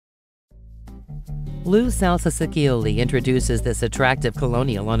Lou Salsascioli introduces this attractive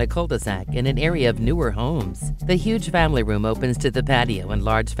colonial on a cul-de-sac in an area of newer homes. The huge family room opens to the patio and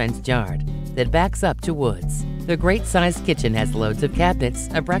large fenced yard that backs up to woods. The great-sized kitchen has loads of cabinets,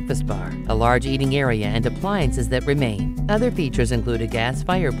 a breakfast bar, a large eating area, and appliances that remain. Other features include a gas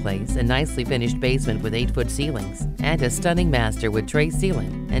fireplace, a nicely finished basement with 8-foot ceilings, and a stunning master with tray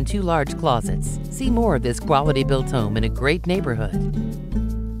ceiling and 2 large closets. See more of this quality built home in a great neighborhood.